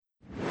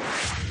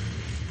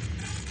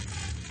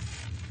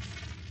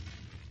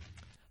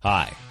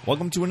Hi,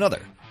 welcome to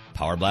another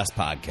Power Blast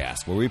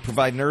podcast, where we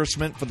provide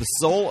nourishment for the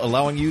soul,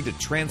 allowing you to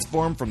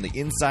transform from the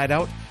inside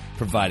out,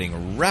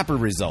 providing rapid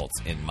results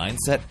in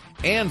mindset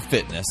and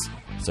fitness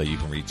so you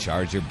can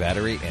recharge your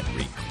battery and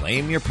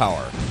reclaim your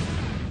power.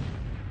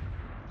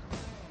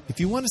 If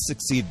you want to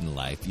succeed in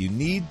life, you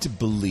need to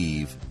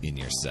believe in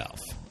yourself,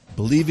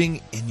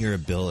 believing in your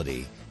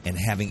ability, and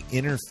having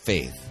inner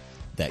faith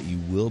that you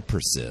will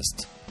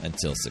persist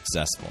until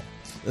successful.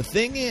 The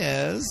thing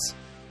is,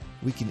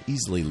 we can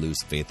easily lose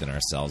faith in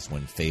ourselves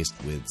when faced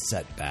with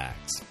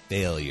setbacks,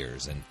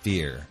 failures, and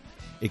fear.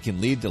 It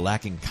can lead to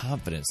lacking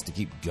confidence to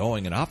keep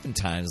going and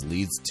oftentimes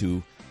leads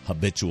to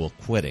habitual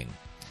quitting.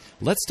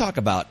 Let's talk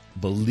about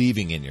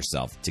believing in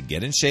yourself to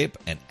get in shape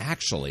and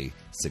actually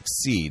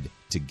succeed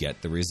to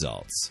get the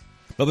results.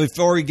 But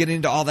before we get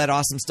into all that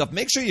awesome stuff,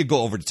 make sure you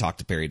go over to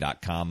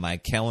TalkToPerry.com. My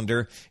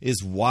calendar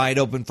is wide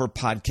open for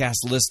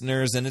podcast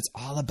listeners, and it's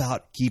all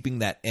about keeping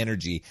that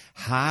energy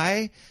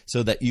high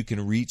so that you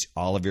can reach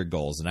all of your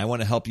goals. And I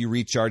want to help you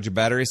recharge your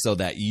battery so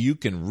that you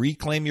can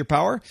reclaim your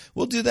power.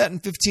 We'll do that in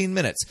 15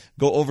 minutes.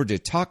 Go over to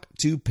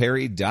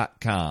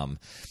TalkToPerry.com.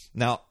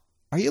 Now,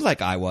 are you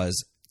like I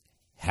was,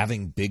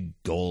 having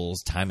big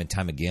goals time and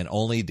time again,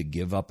 only to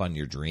give up on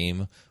your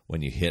dream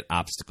when you hit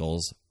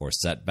obstacles or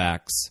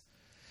setbacks?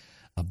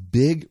 A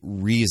big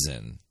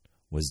reason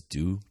was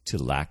due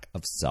to lack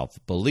of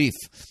self-belief.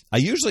 I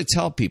usually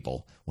tell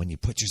people, when you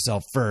put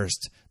yourself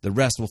first, the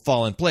rest will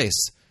fall in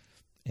place.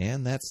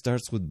 And that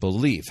starts with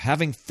belief,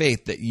 having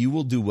faith that you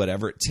will do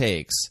whatever it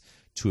takes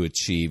to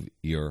achieve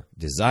your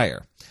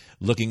desire.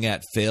 Looking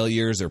at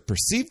failures or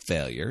perceived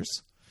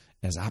failures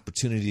as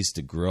opportunities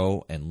to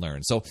grow and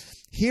learn. So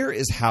here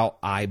is how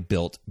I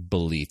built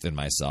belief in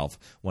myself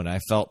when I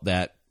felt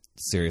that,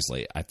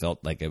 seriously, I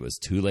felt like it was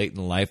too late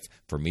in life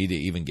for me to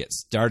even get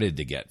started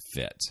to get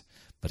fit.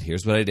 But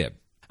here's what I did.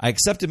 I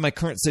accepted my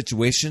current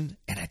situation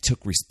and I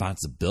took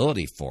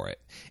responsibility for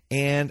it.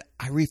 And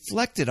I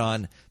reflected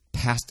on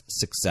past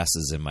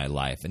successes in my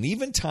life and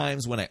even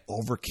times when I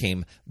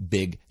overcame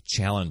big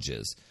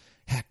challenges.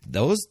 Heck,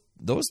 those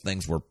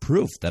things were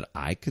proof that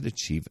I could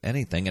achieve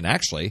anything and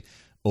actually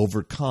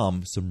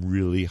overcome some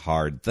really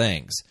hard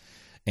things.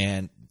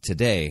 And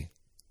today,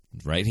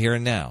 right here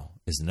and now,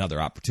 is another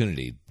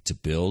opportunity to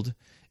build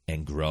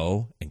and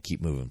grow and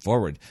keep moving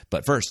forward.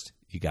 But first,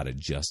 you got to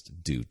just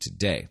do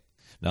today.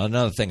 Now,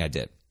 another thing I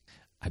did,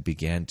 I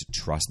began to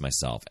trust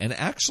myself and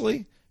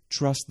actually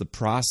trust the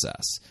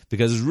process,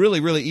 because it's really,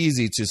 really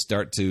easy to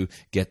start to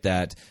get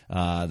that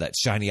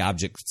shiny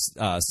object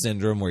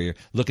syndrome where you're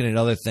looking at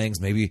other things.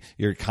 Maybe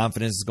your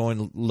confidence is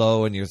going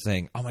low and you're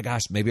thinking, oh my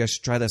gosh, maybe I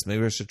should try this.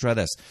 Maybe I should try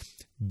this.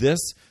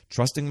 This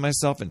trusting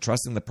myself and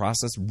trusting the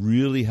process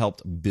really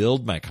helped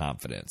build my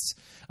confidence.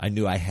 I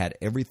knew I had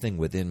everything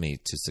within me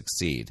to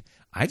succeed.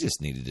 I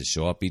just needed to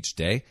show up each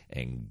day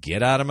and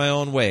get out of my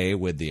own way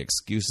with the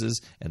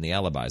excuses and the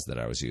alibis that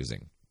I was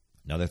using.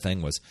 Another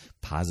thing was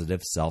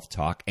positive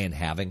self-talk and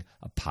having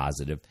a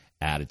positive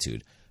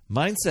attitude.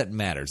 Mindset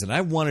matters, and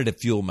I wanted to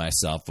fuel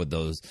myself with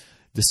those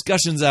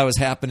discussions that was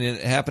happening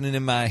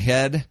in my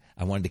head.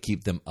 I wanted to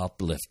keep them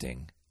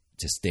uplifting,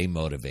 to stay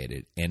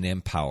motivated and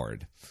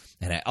empowered.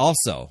 And I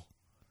also,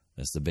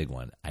 that's the big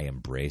one, I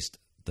embraced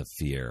the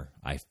fear.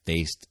 I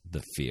faced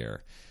the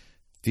fear.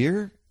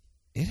 Fear,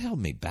 it held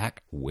me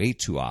back way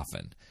too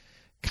often.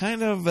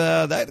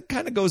 That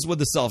kind of goes with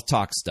the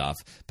self-talk stuff.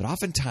 But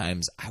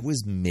oftentimes I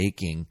was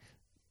making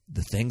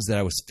the things that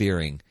I was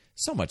fearing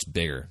so much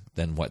bigger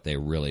than what they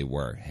really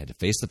were. I had to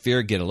face the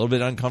fear, get a little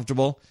bit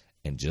uncomfortable,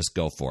 and just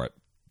go for it.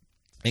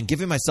 And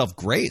giving myself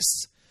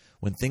grace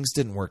when things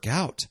didn't work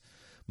out.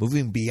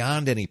 Moving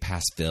beyond any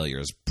past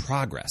failures,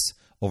 progress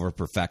over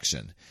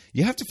perfection.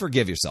 You have to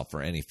forgive yourself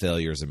for any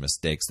failures or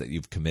mistakes that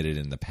you've committed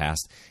in the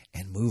past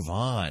and move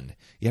on.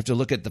 You have to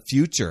look at the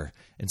future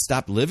and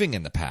stop living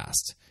in the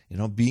past.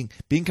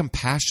 Being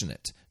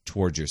compassionate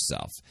towards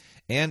yourself.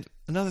 And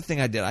another thing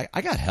I did,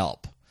 I got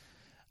help.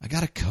 I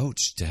got a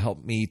coach to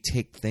help me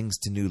take things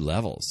to new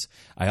levels.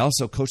 I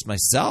also coached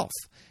myself,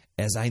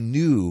 as I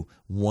knew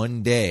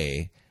one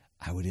day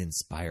I would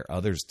inspire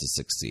others to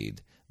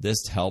succeed.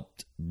 This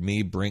helped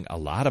me bring a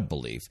lot of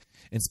belief.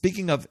 And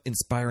speaking of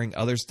inspiring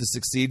others to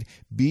succeed,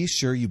 be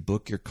sure you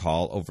book your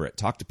call over at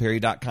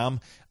TalkToPerry.com.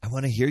 I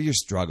want to hear your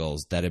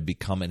struggles that have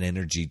become an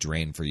energy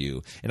drain for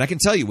you. And I can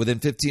tell you, within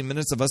 15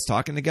 minutes of us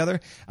talking together,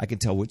 I can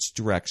tell which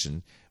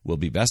direction will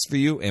be best for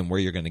you and where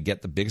you're going to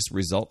get the biggest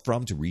result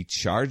from to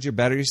recharge your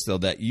battery so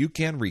that you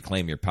can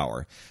reclaim your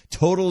power.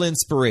 Total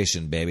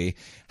inspiration, baby.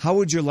 How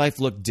would your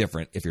life look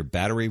different if your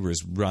battery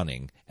was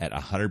running at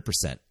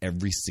 100%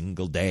 every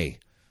single day?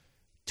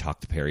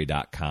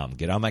 TalkToPerry.com.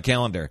 Get on my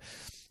calendar.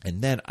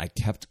 And then I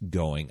kept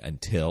going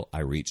until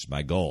I reached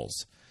my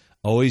goals,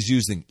 always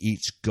using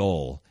each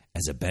goal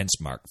as a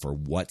benchmark for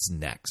what's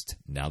next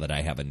now that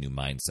I have a new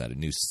mindset, a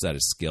new set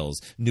of skills,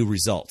 new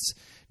results,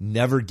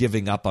 never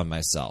giving up on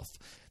myself.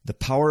 The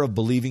power of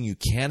believing you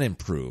can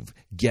improve,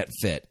 get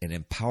fit, and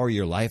empower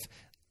your life,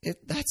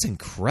 that's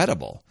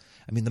incredible.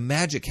 I mean, the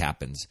magic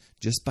happens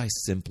just by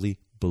simply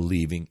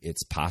believing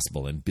it's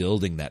possible and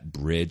building that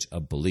bridge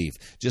of belief.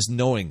 Just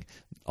knowing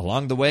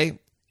along the way,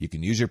 you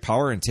can use your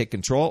power and take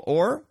control,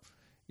 or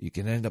you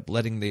can end up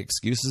letting the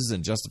excuses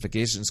and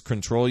justifications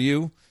control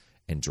you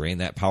and drain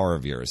that power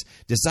of yours.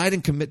 Decide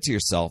and commit to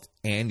yourself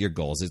and your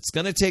goals. It's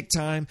going to take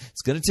time.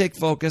 It's going to take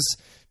focus.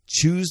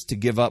 Choose to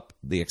give up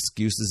the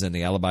excuses and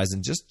the alibis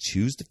and just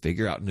choose to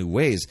figure out new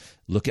ways.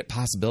 Look at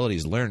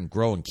possibilities, learn,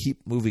 grow, and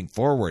keep moving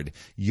forward.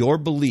 Your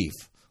belief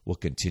will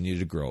continue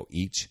to grow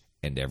each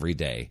and every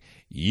day.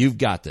 You've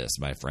got this,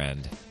 my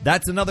friend.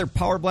 That's another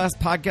Power Blast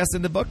podcast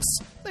in the books.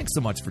 Thanks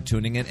so much for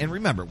tuning in. And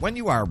remember, when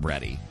you are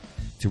ready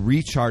to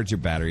recharge your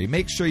battery,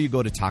 make sure you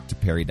go to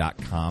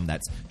talktoperry.com.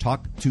 That's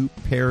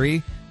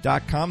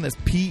talktoperry.com. That's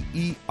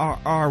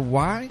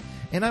Perry.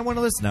 And I want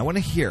to listen. I want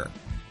to hear,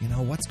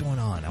 what's going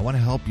on. I want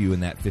to help you in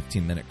that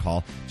 15-minute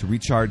call to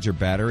recharge your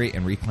battery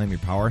and reclaim your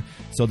power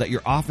so that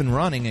you're off and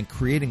running and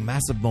creating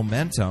massive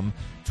momentum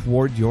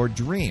toward your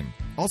dream.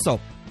 Also,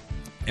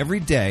 every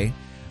day,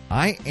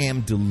 I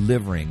am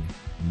delivering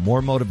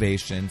more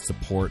motivation,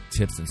 support,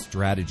 tips, and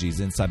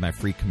strategies inside my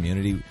free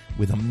community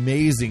with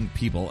amazing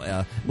people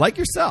like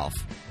yourself.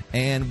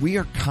 And we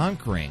are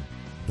conquering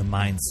the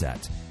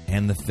mindset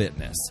and the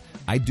fitness.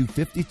 I do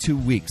 52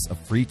 weeks of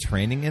free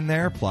training in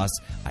there. Plus,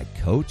 I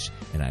coach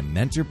and I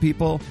mentor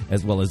people,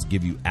 as well as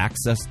give you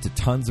access to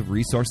tons of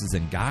resources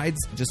and guides.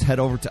 Just head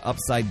over to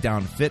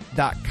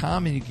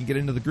UpsideDownFit.com and you can get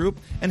into the group.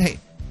 And hey,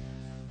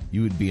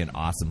 you would be an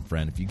awesome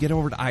friend if you get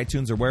over to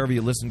iTunes or wherever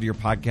you listen to your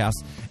podcast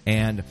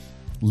and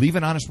leave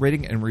an honest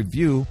rating and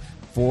review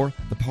for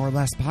the Power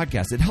Blast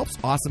podcast. It helps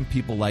awesome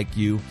people like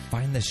you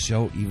find this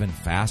show even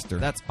faster.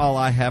 That's all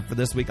I have for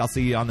this week. I'll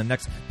see you on the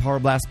next Power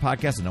Blast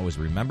podcast. And always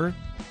remember,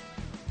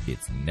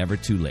 it's never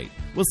too late.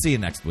 We'll see you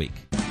next week.